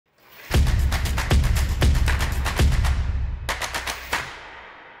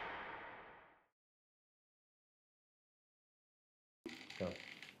Sure.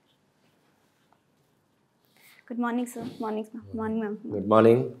 Good morning, sir. Morning, ma'am. Good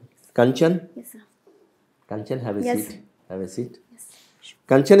morning. Kanchan? Yes, sir. Kanchan, have a Yes. seat. Have a seat. Yes.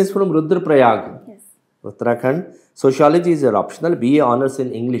 Kanchan is from Rudraprayag, Yes. Uttarakhand. Sociology is optional. BA honors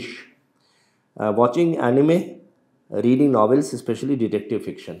in English. Watching anime, reading novels, especially detective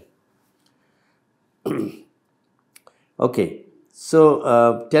fiction. Okay. So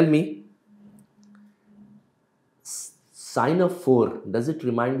tell me, Sign of Four, does it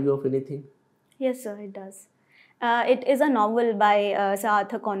remind you of anything? Yes, sir, it does. It is a novel by Sir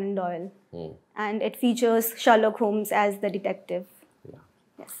Arthur Conan Doyle, and it features Sherlock Holmes as the detective. Yeah.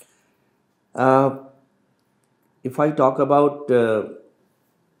 Yes. If I talk about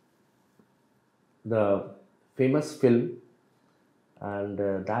the famous film, and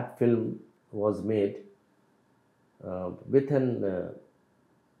that film was made with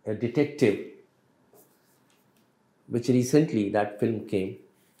a detective, which recently that film came.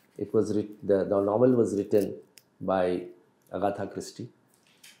 It was the novel was written by Agatha Christie.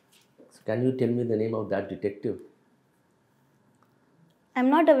 So can you tell me the name of that detective? I'm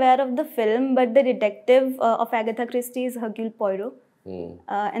not aware of the film, but the detective of Agatha Christie is Hercule Poirot.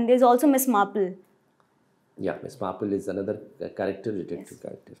 And there's also Miss Marple. Yeah, Miss Marple is another character, detective Yes.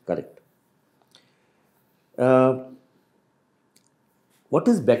 character. Correct. What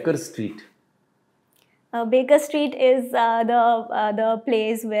is Becker Street? Baker Street is the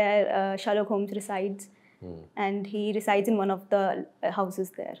place where Sherlock Holmes resides, and he resides in one of the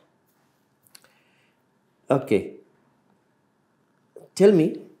houses there. Okay. Tell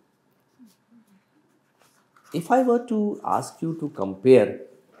me, if I were to ask you to compare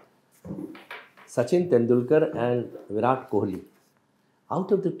Sachin Tendulkar and Virat Kohli,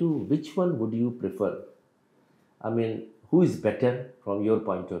 out of the two, which one would you prefer? I mean, who is better from your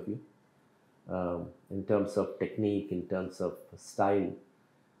point of view in terms of technique, in terms of style?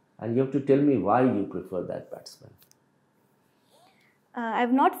 And you have to tell me why you prefer that batsman.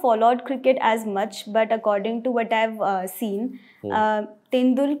 I've not followed cricket as much, but according to what I've seen,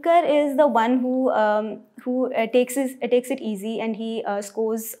 Tendulkar is the one who takes it easy, and he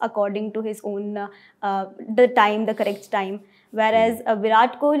scores according to his own the correct time. Whereas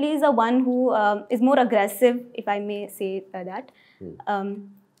Virat Kohli is the one who is more aggressive, if I may say that.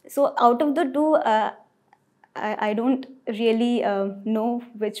 So out of the two, I don't really know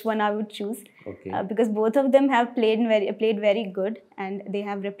which one I would choose. Okay. Because both of them have played very good, and they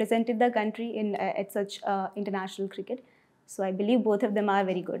have represented the country in at such international cricket. So I believe both of them are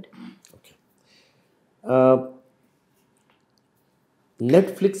very good. Okay.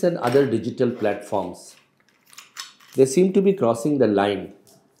 Netflix and other digital platforms, they seem to be crossing the line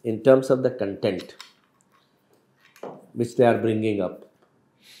in terms of the content which they are bringing up.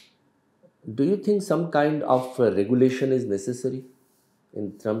 Do you think some kind of regulation is necessary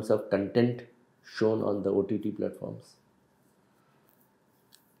in terms of content shown on the OTT platforms?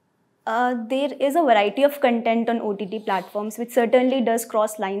 There is a variety of content on OTT platforms, which certainly does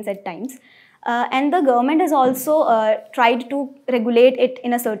cross lines at times. And the government has also tried to regulate it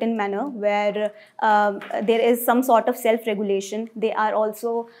in a certain manner where there is some sort of self-regulation. They are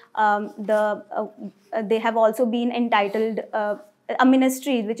also they have also been entitled. A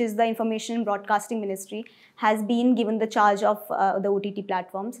ministry, which is the Information and Broadcasting Ministry, has been given the charge of the OTT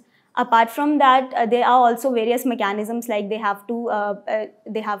platforms. Apart from that, there are also various mechanisms, like they have to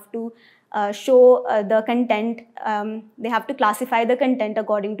show the content. They have to classify the content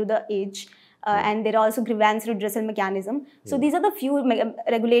according to the age. And there are also grievance redressal mechanism. So these are the few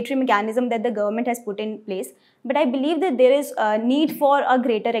regulatory mechanisms that the government has put in place. But I believe that there is a need for a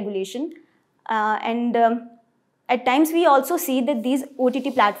greater regulation. At times we also see that these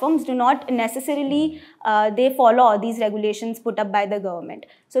OTT platforms do not necessarily they follow these regulations put up by the government.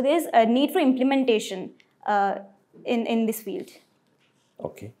 So there is a need for implementation in this field.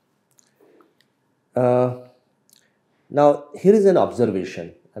 Okay. Now, here is an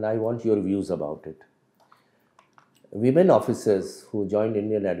observation, and I want your views about it. Women officers who joined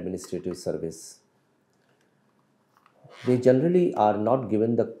Indian Administrative Service, they generally are not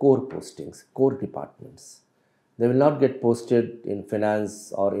given the core postings, core departments. They will not get posted in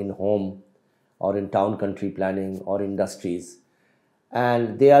finance or in home or in town country planning or industries.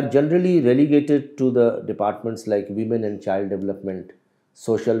 And they are generally relegated to the departments like women and child development,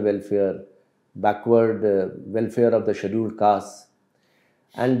 social welfare, backward welfare of the scheduled castes.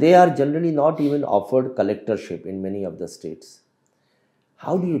 And they are generally not even offered collectorship in many of the states.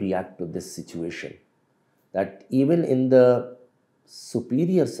 How do you react to this situation? That even in the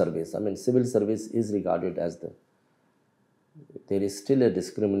superior service, I mean, civil service is regarded as there is still a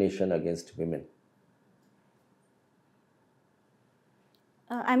discrimination against women.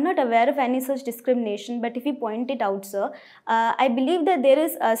 I'm not aware of any such discrimination, but if you point it out, sir, I believe that there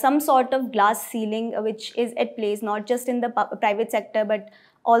is some sort of glass ceiling which is at place, not just in the private sector, but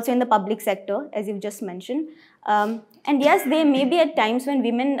also in the public sector, as you've just mentioned. And yes, there may be at times when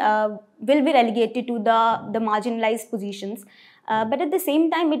women will be relegated to the marginalized positions. But at the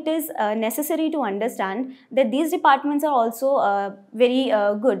same time, it is necessary to understand that these departments are also very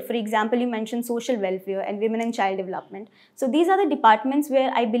good. For example, you mentioned social welfare and women and child development. So these are the departments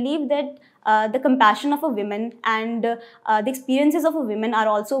where I believe that the compassion of a woman and the experiences of a woman are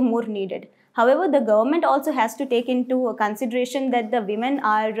also more needed. However, the government also has to take into consideration that the women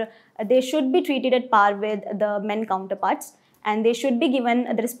are, they should be treated at par with the men counterparts, and they should be given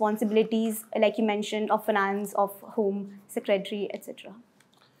the responsibilities, like you mentioned, of finance, of home, secretary, etc.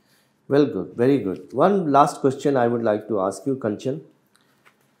 Well, good, very good. One last question I would like to ask you, Kanchan.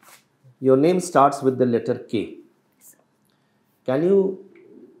 Your name starts with the letter K. Can you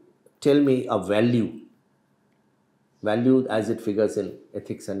tell me a value as it figures in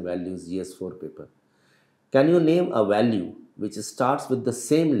Ethics and Values GS4 paper? Can you name a value which starts with the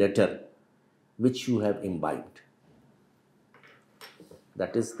same letter which you have imbibed?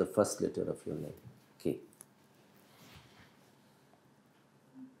 That is the first letter of your name, K.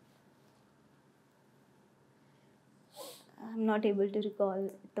 I'm not able to recall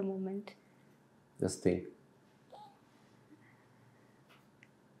at the moment. Just think.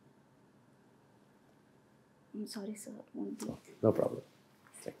 I'm sorry, sir. Okay, no problem.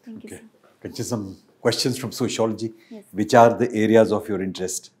 Thank you, sir. Can you some questions from sociology? Yes. Which are the areas of your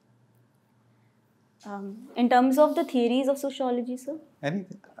interest? In terms of the theories of sociology, sir?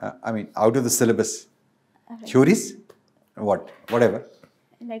 Anything? I mean, out of the syllabus. Theories? Whatever.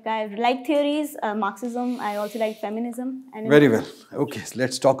 Like I like theories, Marxism, I also like feminism. And Very well. Okay, so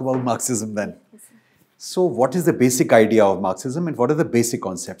let's talk about Marxism then. Yes, sir. So what is the basic idea of Marxism and what are the basic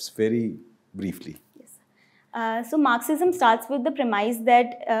concepts? Very briefly. Yes. So Marxism starts with the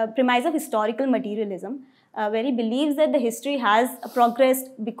premise of historical materialism, where he believes that the history has progressed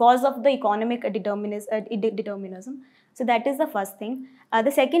because of the economic determinism. So that is the first thing.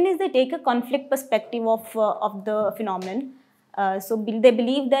 The second is they take a conflict perspective of the phenomenon. So they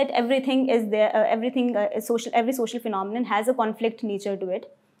believe that everything is there, every social phenomenon has a conflict nature to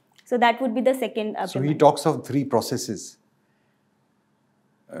it. So that would be the second. So he talks of three processes.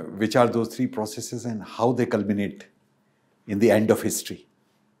 Which are those three processes and how they culminate in the end of history?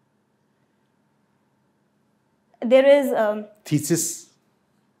 There is thesis,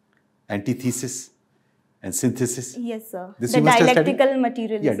 antithesis, and synthesis. Yes, sir. This the dialectical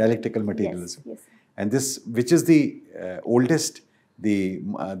materialism. Yeah, dialectical materialism. Yes, yes. And this, which is the oldest, the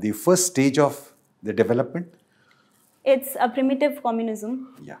first stage of the development? It's a primitive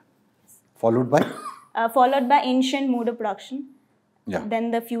communism. Yeah. Followed by? Followed by ancient mode of production. Yeah. Then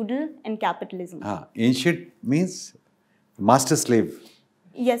the feudal and capitalism. Ancient means master-slave.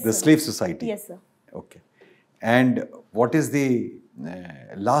 Yes, the sir. slave society. Yes, sir. Okay. And what is the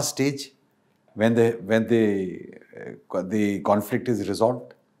last stage when the conflict is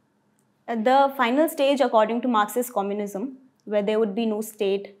resolved? The final stage, according to Marxist communism, where there would be no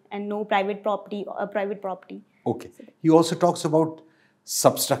state and no private property. Okay. He also talks about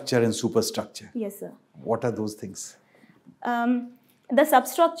substructure and superstructure. Yes, sir. What are those things? The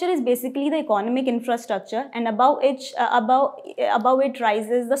substructure is basically the economic infrastructure, and above it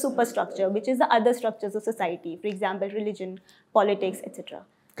rises the superstructure, which is the other structures of society. For example, religion, politics, etc.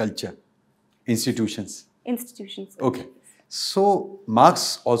 Culture, institutions. Institutions. Okay. So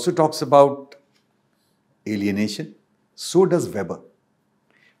Marx also talks about alienation. So does Weber.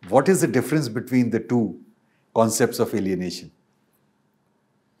 What is the difference between the two concepts of alienation?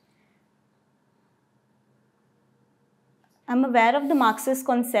 I'm aware of the Marxist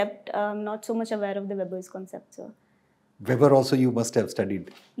concept, not so much aware of the Weber's concept, sir. Weber also you must have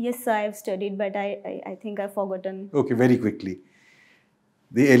studied. Yes, sir, I have studied, but I think I've forgotten. Okay, very quickly.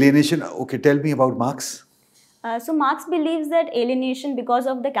 The alienation, okay, tell me about Marx. So Marx believes that alienation, because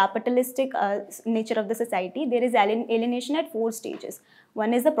of the capitalistic nature of the society, there is alienation at 4 stages.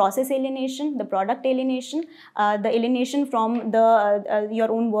 One is the process alienation, the product alienation, the alienation from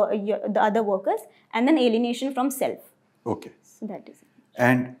the other workers, and then alienation from self. Okay. So that is it.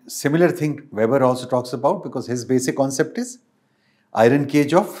 And similar thing Weber also talks about, because his basic concept is iron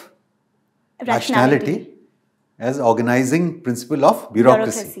cage of rationality as organizing principle of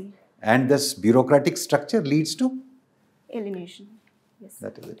bureaucracy. And this bureaucratic structure leads to alienation. Yes.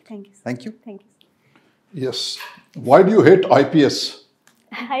 That is it. Thank you, sir. Thank you. Thank you, sir. Yes. Why do you hate IPS?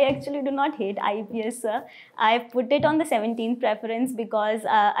 I actually do not hate IPS, sir. I put it on the 17th preference because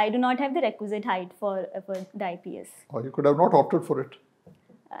I do not have the requisite height for the IPS. Or you could have not opted for it.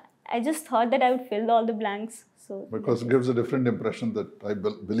 I just thought that I would fill all the blanks. So Because it gives a different impression that I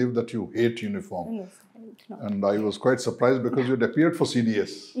believe that you hate uniform. yes, I would not. And I was quite surprised because you had appeared for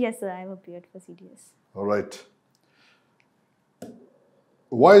CDS. Yes, sir, I have appeared for CDS. All right.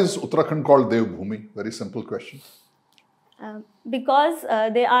 Why is Uttarakhand called Devbhumi? Very simple question. Because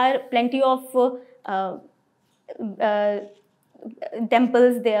there are plenty of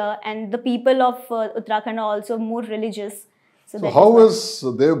temples there, and the people of Uttarakhand are also more religious. So that how why. has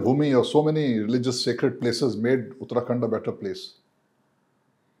Devbhumi or so many religious sacred places made Uttarakhand a better place?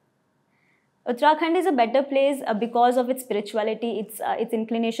 Uttarakhand is a better place because of its spirituality, its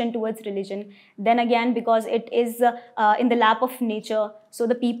inclination towards religion. Then again, because it is in the lap of nature, so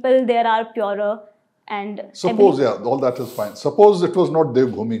the people there are purer. And Suppose, yeah, all that is fine. Suppose it was not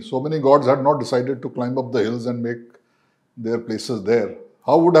Devbhumi. So many gods had not decided to climb up the hills and make their places there.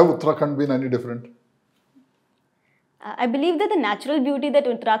 How would have Uttarakhand been any different? I believe that the natural beauty that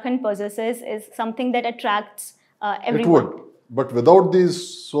Uttarakhand possesses is something that attracts everyone. It would. But without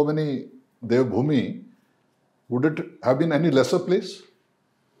these so many Devbhumi, would it have been any lesser place?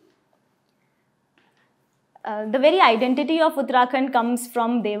 The very identity of Uttarakhand comes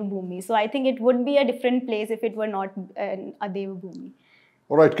from Devbhumi. So I think it would be a different place if it were not a Devbhumi.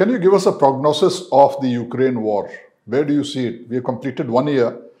 All right. Can you give us a prognosis of the Ukraine war? Where do you see it? We have completed 1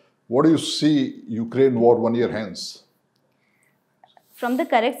 year. What do you see Ukraine war 1 year hence? From the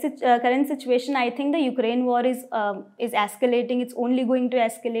current situation, I think the Ukraine war is escalating. It's only going to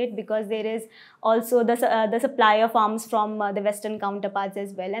escalate because there is also the supply of arms from the Western counterparts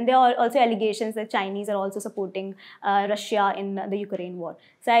as well. And there are also allegations that Chinese are also supporting Russia in the Ukraine war.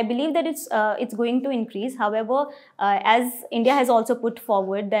 So I believe that it's going to increase. However, as India has also put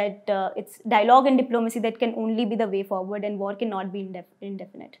forward that it's dialogue and diplomacy that can only be the way forward, and war cannot be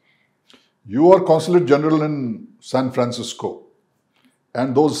indefinite. You are Consulate General in San Francisco.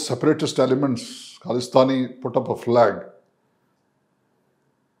 And those separatist elements, Khalistani, put up a flag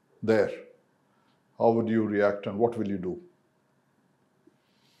there. How would you react and what will you do?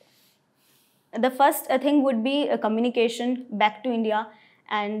 The first thing would be communication back to India,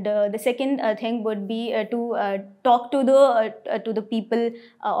 and the second thing would be to talk to the people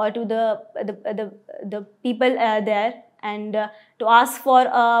or to the people there, and to ask for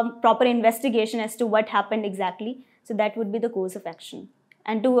a proper investigation as to what happened exactly. So that would be the course of action,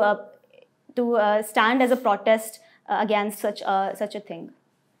 and to stand as a protest against such a thing.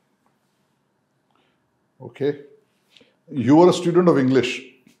 Okay. You are a student of English,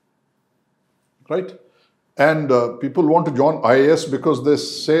 right? And people want to join IAS because they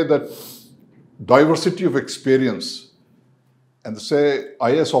say that diversity of experience, and they say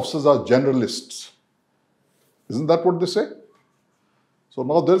IAS officers are generalists. Isn't that what they say? So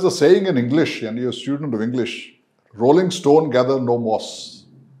now there's a saying in English, and you're a student of English, rolling stone gather no moss.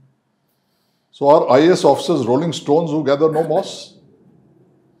 So are IAS officers rolling stones who gather no moss?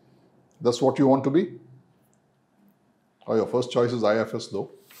 That's what you want to be? Or your first choice is IFS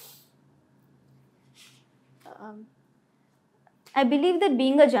though? I believe that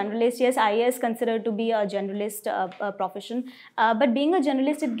being a journalist, yes, IAS is considered to be a journalist profession, but being a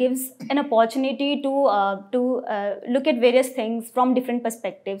journalist, it gives an opportunity to look at various things from different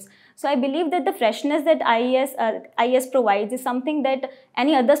perspectives. So I believe that the freshness that IAS provides is something that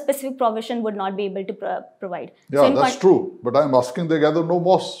any other specific profession would not be able to provide. Yeah, so that's true. But I'm asking, they gather no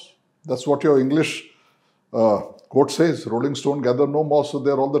moss. That's what your English quote says. Rolling stone gather no moss. So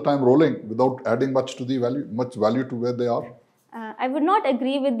they're all the time rolling without adding much value to where they are. I would not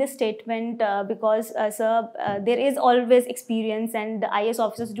agree with this statement because, sir, there is always experience, and the IAS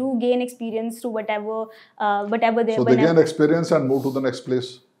officers do gain experience through whatever they. So they gain experience and move to the next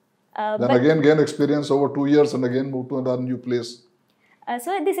place. Then again gain experience over 2 years and again move to another new place.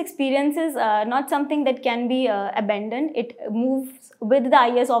 So this experience is not something that can be abandoned. It moves with the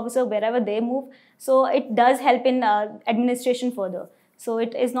IAS officer wherever they move. So it does help in administration further. So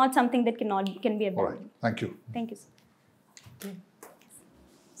it is not something that can be abandoned. All right. Thank you. Thank you, sir. Okay.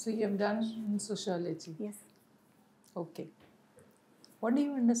 So you have done in sociology. Yes. Okay. What do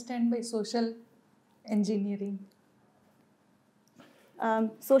you understand by social engineering?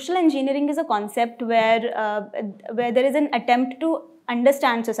 Social engineering is a concept where there is an attempt to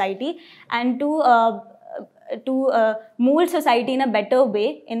understand society and to mold society in a better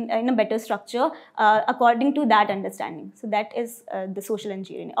way, in a better structure, according to that understanding. So that is the social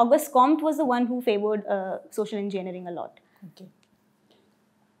engineering. Auguste Comte was the one who favored social engineering a lot. Okay.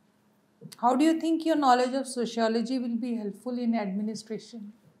 How do you think your knowledge of sociology will be helpful in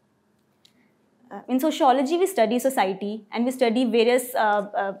administration? In sociology, we study society and we study various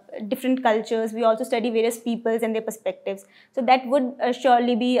different cultures. We also study various peoples and their perspectives. So that would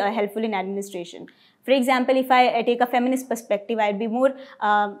surely be helpful in administration. For example, if I take a feminist perspective, I'd be more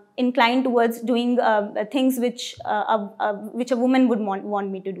inclined towards doing things which a woman would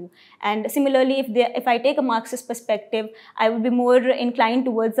want me to do. And similarly, if I take a Marxist perspective, I would be more inclined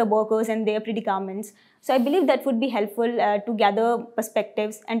towards the workers and their predicaments. So I believe that would be helpful to gather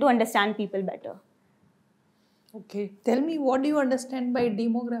perspectives and to understand people better. Okay. Tell me, what do you understand by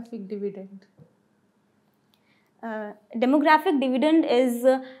demographic dividend? Demographic dividend is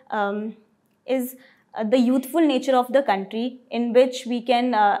the youthful nature of the country, in which we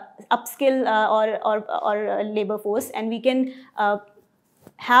can upskill our labor force, and we can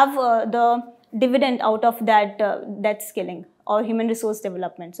have the dividend out of that skilling or human resource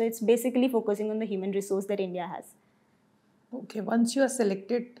development. So it's basically focusing on the human resource that India has. Okay, once you are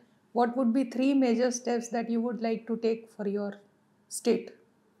selected, what would be 3 major steps that you would like to take for your state?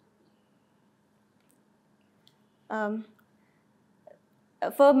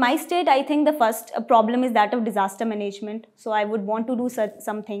 For my state, I think the first problem is that of disaster management. So I would want to do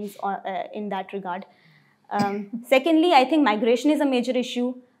some things in that regard. Secondly, I think migration is a major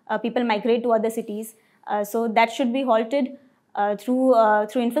issue. People migrate to other cities. So that should be halted through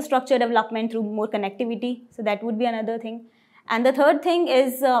infrastructure development, through more connectivity. So that would be another thing. And the third thing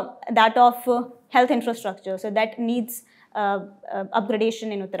is that of health infrastructure. So that needs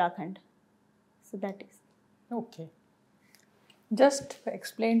upgradation in Uttarakhand. So that is. Okay. Just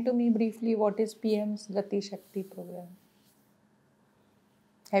explain to me briefly what is PM's Gati Shakti program.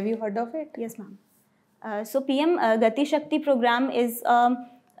 Have you heard of it? Yes, ma'am. So PM Gati Shakti program is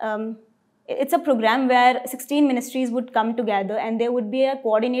it's a program where 16 ministries would come together and there would be a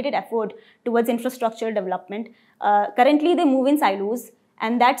coordinated effort towards infrastructure development. Currently, they move in silos,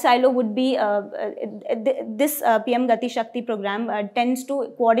 and that silo would be this PM Gati Shakti program tends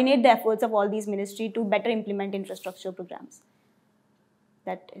to coordinate the efforts of all these ministries to better implement infrastructure programs.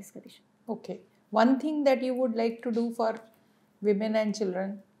 That is Gati Shakti. Okay. One thing that you would like to do for women and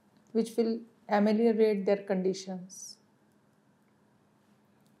children, which will ameliorate their conditions?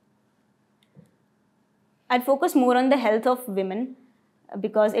 I'd focus more on the health of women,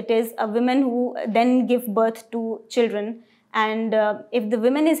 because it is women who then give birth to children. And if the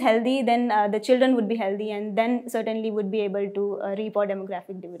women is healthy, then the children would be healthy, and then certainly would be able to reap our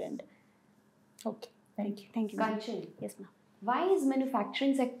demographic dividend. Okay. Thank you. Thank you. Kanchan, Yes, ma'am. why is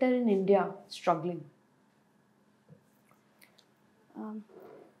manufacturing sector in India struggling?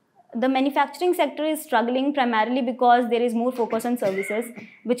 The manufacturing sector is struggling primarily because there is more focus on services,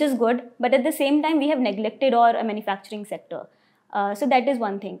 which is good, but at the same time we have neglected our manufacturing sector. So that is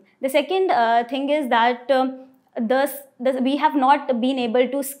one thing. The second thing is that we have not been able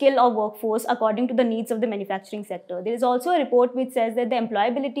to skill our workforce according to the needs of the manufacturing sector. There is also a report which says that the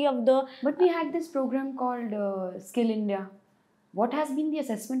employability of the... But we had this program called Skill India. What has been the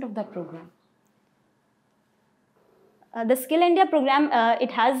assessment of that program? The Skill India program,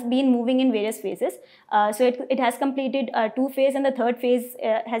 it has been moving in various phases. So it has completed 2 phases, and the third phase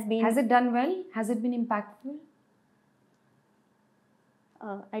has been... Has it done well? Has it been impactful?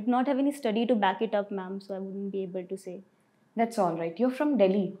 I do not have any study to back it up, ma'am, so I wouldn't be able to say. That's all right. You're from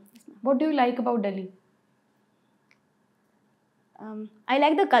Delhi. What do you like about Delhi? I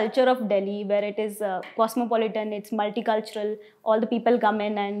like the culture of Delhi, where it is cosmopolitan, it's multicultural, all the people come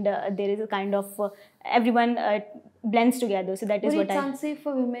in, and there is a kind of, everyone blends together, so that is what it's unsafe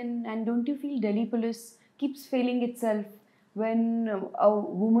for women, and don't you feel Delhi police keeps failing itself when a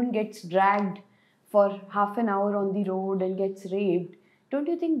woman gets dragged for half an hour on the road and gets raped? Don't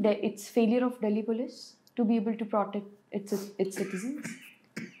you think that it's failure of Delhi police to be able to protect its citizens?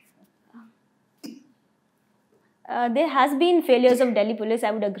 There has been failures of Delhi police,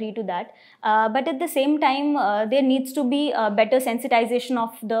 I would agree to that. But at the same time, there needs to be a better sensitization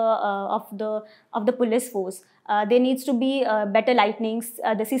of the police force. There needs to be better lightnings.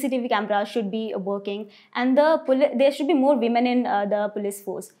 The CCTV cameras should be working, and there should be more women in the police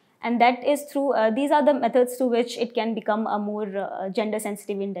force. And that is through, these are the methods through which it can become a more gender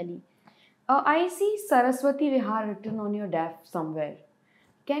sensitive in Delhi. I see Saraswati Vihar written on your DAF somewhere.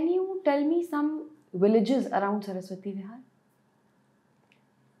 Can you tell me some villages around Saraswati Vihar?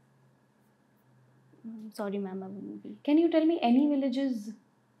 Sorry, ma'am, I wouldn't be. Can you tell me any villages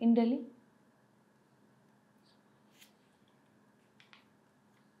in Delhi?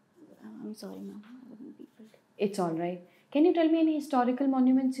 I'm sorry, ma'am, I wouldn't be able to. It's all right. Can you tell me any historical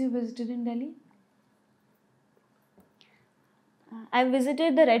monuments you visited in Delhi? I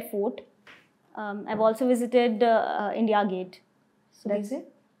visited the Red Fort. I've also visited India Gate. So That's it?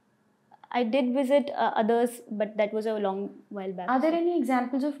 I did visit others, but that was a long while back. Are there any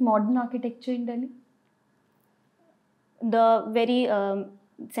examples of modern architecture in Delhi? The very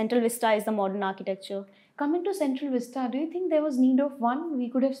Central Vista is the modern architecture. Coming to Central Vista, do you think there was need of one? We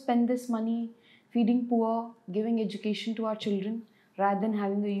could have spent this money feeding poor, giving education to our children, rather than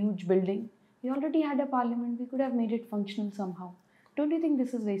having a huge building. We already had a parliament. We could have made it functional somehow. Don't you think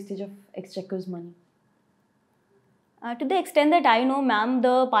this is wastage of exchequer's money? To the extent that I know, ma'am,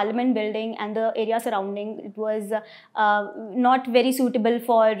 the parliament building and the area surrounding, it was not very suitable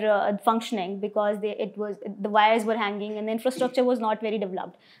for functioning, because the wires were hanging and the infrastructure was not very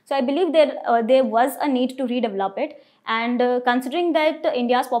developed. So I believe there was a need to redevelop it. And considering that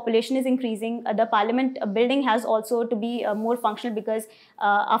India's population is increasing, the parliament building has also to be more functional, because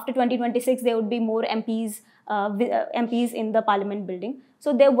after 2026 there would be more MPs in the parliament building.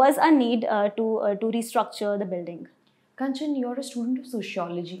 So there was a need to restructure the building. Kanchan, you're a student of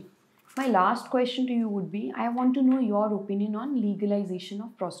sociology. My last question to you would be, I want to know your opinion on legalization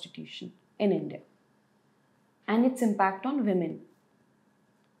of prostitution in India and its impact on women.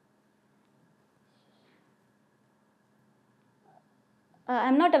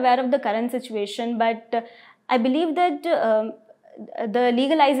 I'm not aware of the current situation, but I believe that the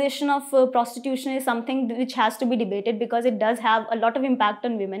legalization of prostitution is something which has to be debated, because it does have a lot of impact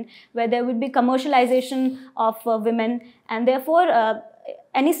on women, where there would be commercialization of women, and therefore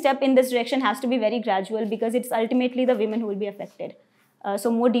any step in this direction has to be very gradual, because it's ultimately the women who will be affected. So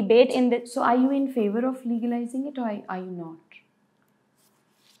more debate in the... So are you in favor of legalizing it, or are you not?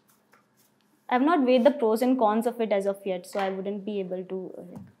 I have not weighed the pros and cons of it as of yet, so I wouldn't be able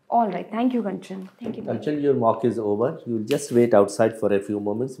to... All right. Thank you, Kanchan. Thank you. Kanchan, your mock is over. You'll just wait outside for a few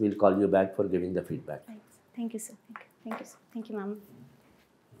moments. We'll call you back for giving the feedback. Thanks. Thank you, sir. Thank you, sir. Thank you, ma'am.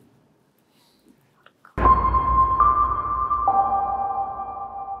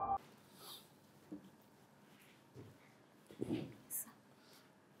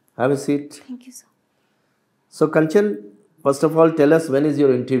 Have a seat. Thank you, sir. So, Kanchan, first of all, tell us, when is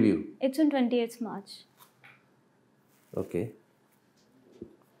your interview? It's on 28th March. Okay.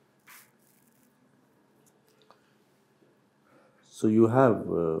 So you have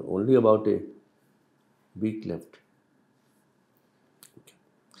only about a week left. Okay.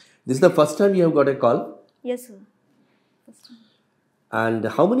 This is the first time you have got a call? Yes, sir. First time. And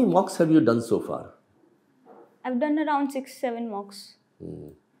how many mocks have you done so far? I've done around 6-7 mocks.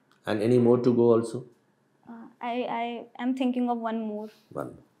 And any more to go also? I am thinking of one more.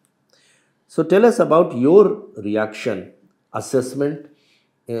 One. So tell us about your reaction, assessment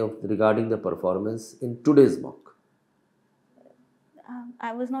regarding the performance in today's mock.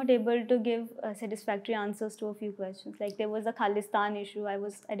 I was not able to give satisfactory answers to a few questions. Like there was a Khalistan issue. I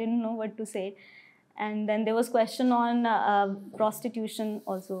didn't know what to say. And then there was question on prostitution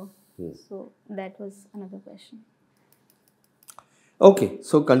also. So that was another question. Okay.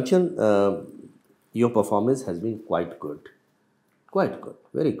 So Kanchan, your performance has been quite good. Quite good.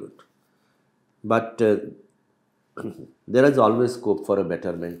 Very good. But there is always scope for a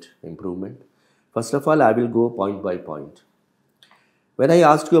betterment, improvement. First of all, I will go point by point. When I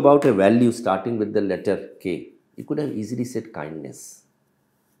asked you about a value starting with the letter K, you could have easily said kindness.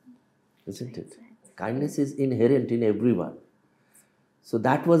 Isn't it? Kindness is inherent in everyone. So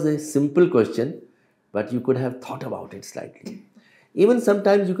that was a simple question, but you could have thought about it slightly. Even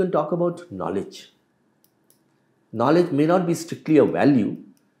sometimes you can talk about knowledge. Knowledge may not be strictly a value,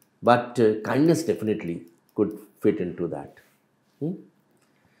 but kindness definitely could fit into that.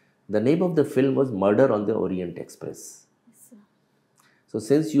 The name of the film was Murder on the Orient Express. So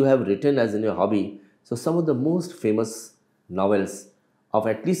since you have written as in your hobby, so some of the most famous novels of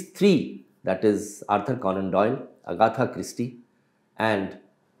at least 3, that is Arthur Conan Doyle, Agatha Christie, and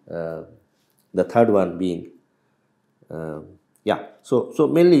the third one being, so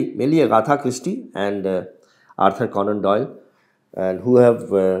mainly Agatha Christie and Arthur Conan Doyle, and who have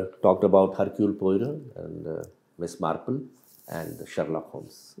talked about Hercule Poirot and Miss Marple and Sherlock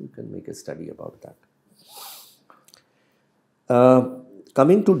Holmes. You can make a study about that.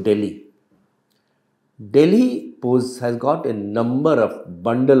 Coming to Delhi, Delhi has got a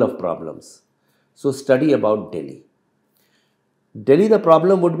bundle of problems. So study about Delhi. Delhi, the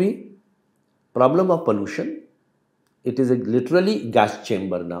problem would be problem of pollution. It is literally gas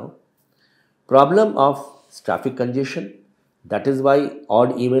chamber now. Problem of traffic congestion. That is why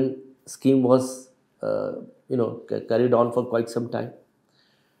odd even scheme was carried on for quite some time.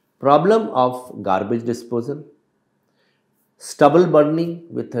 Problem of garbage disposal. Stubble burning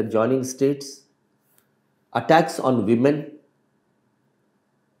with adjoining states, attacks on women,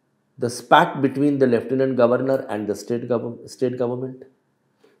 the spat between the Lieutenant Governor and the state government.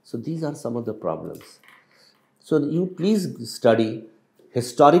 So these are some of the problems. So you please study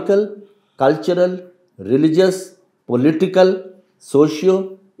historical, cultural, religious, political,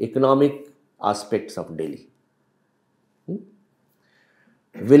 socio-economic aspects of Delhi.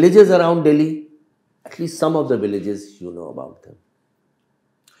 Villages around Delhi, at least some of the villages you know about them.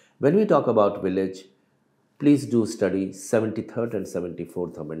 When we talk about village, please do study 73rd and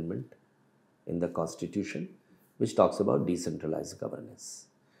 74th Amendment in the Constitution, which talks about decentralized governance.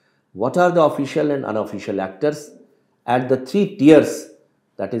 What are the official and unofficial actors at the 3 tiers,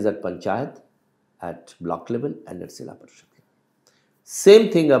 that is at Panchayat, at block level and at Zilla Parishad level. Same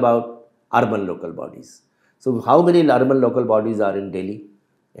thing about urban local bodies. So how many urban local bodies are in Delhi?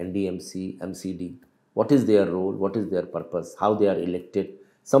 NDMC, MCD. What is their role? What is their purpose? How they are elected?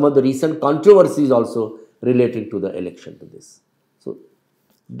 Some of the recent controversies also relating to the election to this. So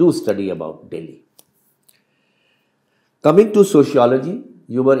do study about Delhi. Coming to sociology,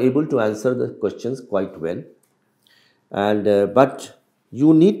 you were able to answer the questions quite well. And but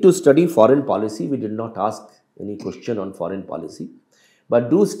you need to study foreign policy. We did not ask any question on foreign policy, but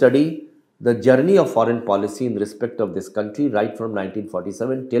do study the journey of foreign policy in respect of this country right from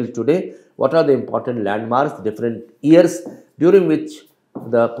 1947 till today. What are the important landmarks, different years during which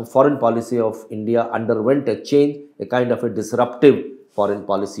the foreign policy of India underwent a change, a kind of a disruptive foreign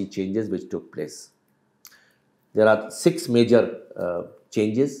policy changes which took place. There are 6 major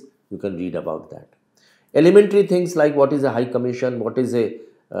changes. You can read about that. Elementary things like what is a High Commission, what is a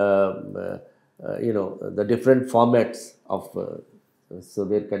the different formats of so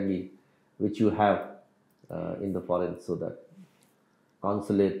there can be which you have in the foreign, so that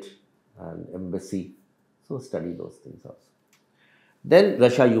consulate and embassy. So study those things also. Then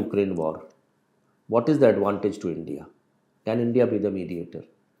Russia-Ukraine war. What is the advantage to India? Can India be the mediator?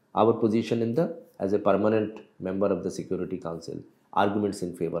 Our position in the as a permanent member of the Security Council, arguments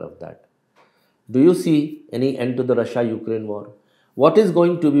in favor of that. Do you see any end to the Russia-Ukraine war? What is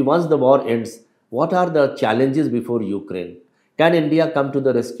going to be once the war ends? What are the challenges before Ukraine? Can India come to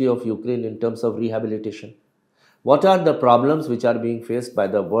the rescue of Ukraine in terms of rehabilitation? What are the problems which are being faced by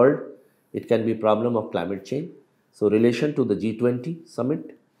the world? It can be problem of climate change. So relation to the G20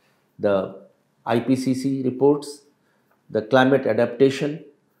 summit, the IPCC reports, the climate adaptation,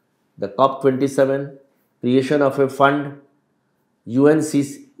 the COP27, creation of a fund,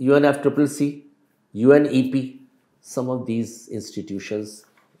 UNFCCC, UNEP, some of these institutions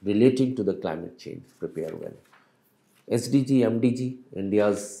relating to the climate change, prepare well. SDG, MDG,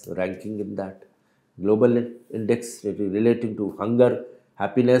 India's ranking in that. Global index relating to hunger,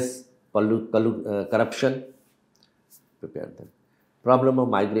 happiness, corruption, prepare them. Problem of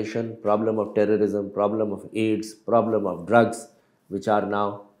migration, problem of terrorism, problem of AIDS, problem of drugs, which are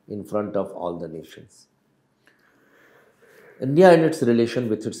now in front of all the nations. India and its relation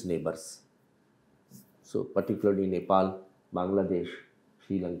with its neighbors. So particularly Nepal, Bangladesh,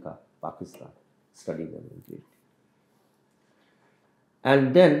 Sri Lanka, Pakistan, study them in great.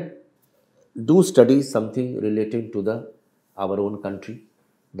 And then do study something relating to our own country.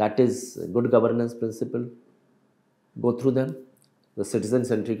 That is good governance principle. Go through them. The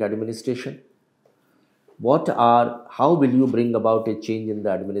citizen-centric administration. How will you bring about a change in the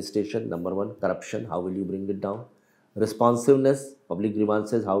administration? Number 1, corruption, how will you bring it down? Responsiveness, public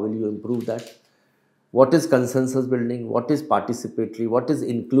grievances, how will you improve that? What is consensus building? What is participatory? What is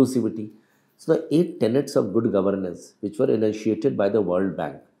inclusivity? So the 8 tenets of good governance, which were initiated by the World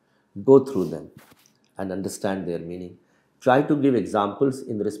Bank, go through them and understand their meaning. Try to give examples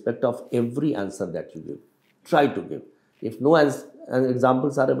in respect of every answer that you give. Try to give. If no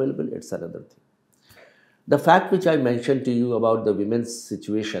examples are available, it's another thing. The fact which I mentioned to you about the women's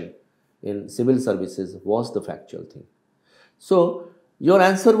situation in civil services was the factual thing. So your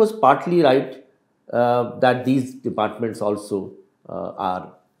answer was partly right, that these departments also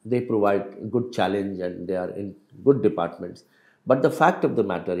they provide good challenge and they are in good departments. But the fact of the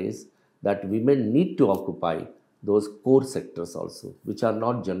matter is that women need to occupy those core sectors also, which are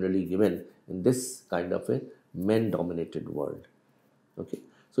not generally given in this kind of a men-dominated world. Okay,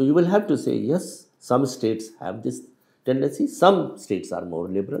 so you will have to say, yes, some states have this tendency, some states are more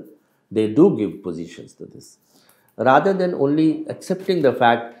liberal, they do give positions to this, rather than only accepting the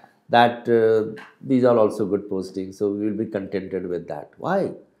fact that these are also good postings, so we will be contented with that.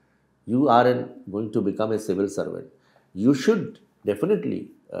 Why? You are going to become a civil servant. You should definitely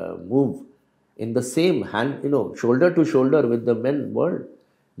move in the same hand, shoulder to shoulder with the men world.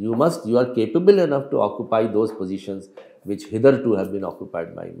 You are capable enough to occupy those positions which hitherto have been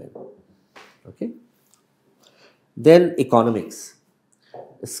occupied by men. Okay. Then economics,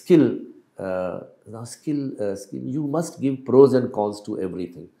 skill Now skill, you must give pros and cons to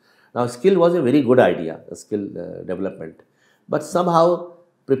everything. Now skill was a very good idea, skill development, but somehow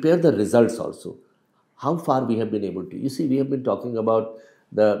prepare the results also. How far we have been able to. You see, we have been talking about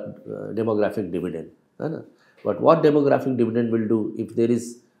the demographic dividend. है But what demographic dividend will do if there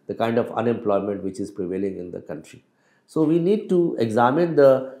is the kind of unemployment which is prevailing in the country? So we need to examine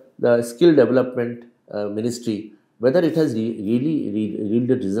the skill development ministry, whether it has really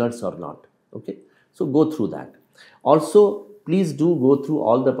yielded results or not. Okay, so go through that. Also, please do go through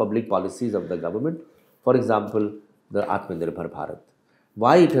all the public policies of the government. For example, the Atmanirbhar Bharat.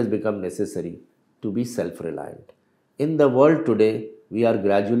 Why it has become necessary to be self-reliant. In the world today, we are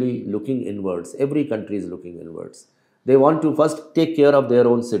gradually looking inwards. Every country is looking inwards. They want to first take care of their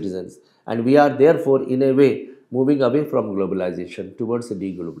own citizens, and we are therefore, in a way, moving away from globalization towards a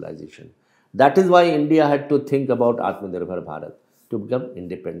deglobalization. That is why India had to think about Atmanirbhar Bharat, to become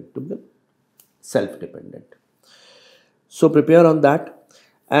independent, to become self-dependent. So prepare on that.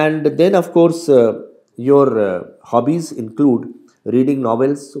 And then, of course, your hobbies include reading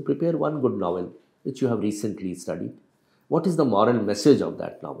novels. So prepare one good novel which you have recently studied. What is the moral message of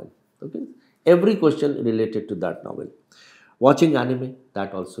that novel? Okay, every question related to that novel. Watching anime,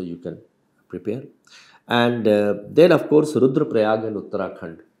 that also you can prepare. And then, of course, Rudraprayag and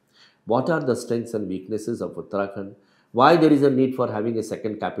Uttarakhand. What are the strengths and weaknesses of Uttarakhand? Why there is a need for having a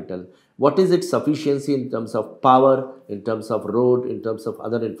second capital? What is its sufficiency in terms of power, in terms of road, in terms of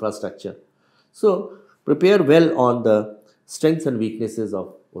other infrastructure? So prepare well on the strengths and weaknesses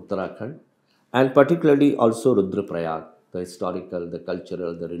of Uttarakhand, and particularly also Rudraprayag, the historical, the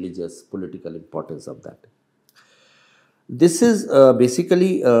cultural, the religious, political importance of that. This is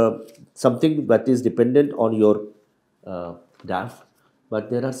basically something that is dependent on your DAF, but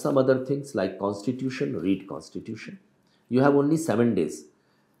there are some other things like Constitution. Read Constitution. You have only 7 days.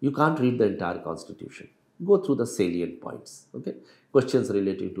 You can't read the entire Constitution. Go through the salient points. Okay, questions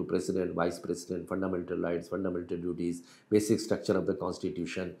relating to President, Vice President, fundamental rights, fundamental duties, basic structure of the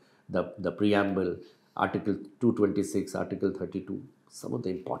Constitution, the preamble, Article 226, Article 32, some of the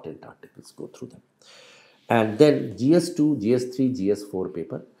important articles. Go through them. And then GS2, GS3, GS4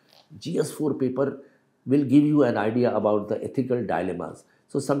 paper. GS4 paper will give you an idea about the ethical dilemmas.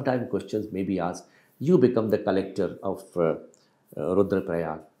 So sometimes questions may be asked. You become the collector of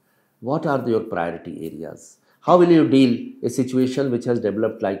Rudraprayag. What are your priority areas? How will you deal a situation which has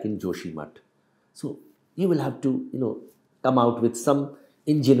developed like in Joshimath? So you will have to, come out with some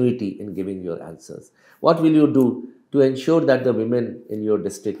ingenuity in giving your answers. What will you do to ensure that the women in your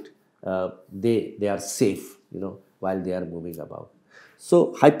district, they are safe, while they are moving about?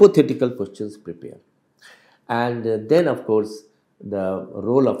 So hypothetical questions prepare. And then, of course, the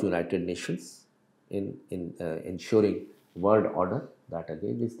role of United Nations in ensuring world order, that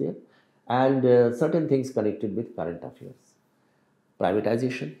again is there. And certain things connected with current affairs.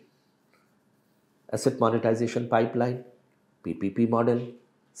 Privatization, asset monetization pipeline, PPP model,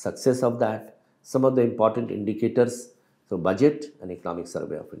 success of that, some of the important indicators, so budget and economic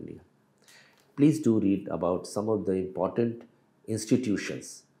survey of India. Please do read about some of the important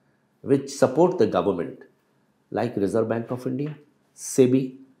institutions which support the government, like Reserve Bank of India,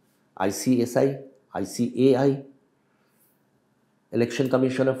 SEBI, ICSI, ICAI, Election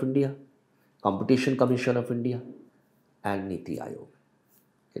Commission of India, Competition Commission of India, and Niti Aayog.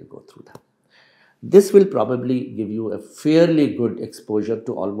 You can go through that. This will probably give you a fairly good exposure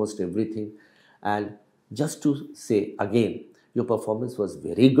to almost everything. And just to say again, your performance was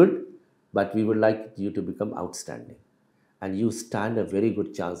very good, but we would like you to become outstanding. And you stand a very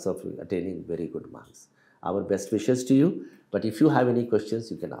good chance of attaining very good marks. Our best wishes to you. But if you have any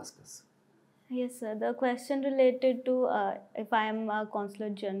questions, you can ask us. Yes, sir. The question related to if I am a consular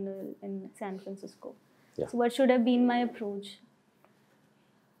general in San Francisco. Yeah. So what should have been my approach?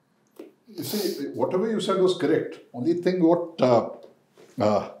 You see, whatever you said was correct. Only thing what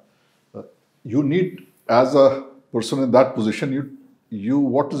you need as a person in that position,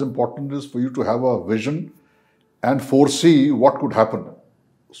 what is important is for you to have a vision and foresee what could happen.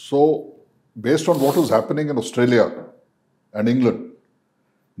 So, based on what was happening in Australia and England,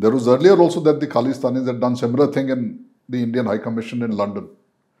 there was earlier also that the Khalistanis had done similar thing in the Indian High Commission in London.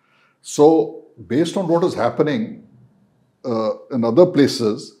 So, based on what is happening in other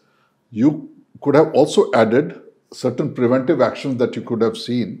places, you could have also added certain preventive actions that you could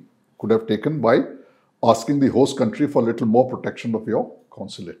have taken by asking the host country for a little more protection of your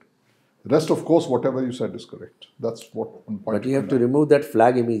consulate. The rest, of course, whatever you said is correct. That's what one point. But you have to remove that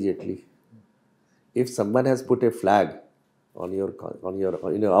flag immediately. If someone has put a flag in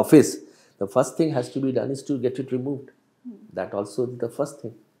your office, the first thing has to be done is to get it removed. That also is the first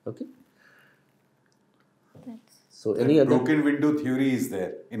thing. Okay. So The any other broken window theory is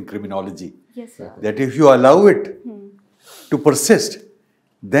there in criminology. Yes, sir. That if you allow it to persist,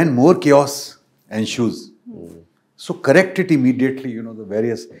 then more chaos ensues. So correct it immediately, the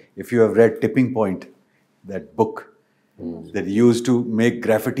various, if you have read Tipping Point, that book that used to make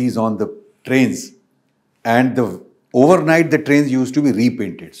graffitis on the trains, and overnight the trains used to be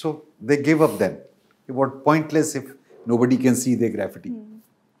repainted. So they gave up then. What pointless if nobody can see their graffiti.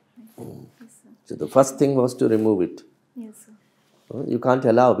 So the first thing was to remove it. Yes, sir. You can't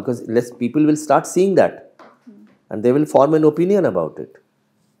allow, because less people will start seeing that and they will form an opinion about it.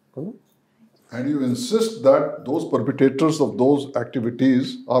 And you insist that those perpetrators of those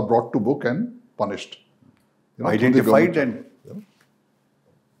activities are brought to book and punished. Through the Identified government. and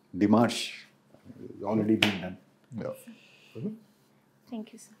demarche already been done. Yeah.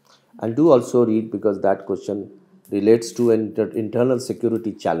 Thank you, sir. And do also read, because that question relates to an internal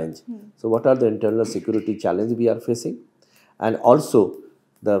security challenge. So what are the internal security challenges we are facing? And also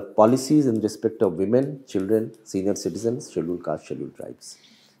the policies in respect of women, children, senior citizens, scheduled caste, scheduled tribes.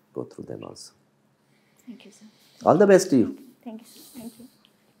 Go through them also. Thank you, sir. All the best to you. Thank you, sir. Thank you.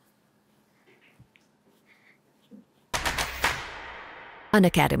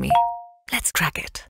 Unacademy. Let's crack it.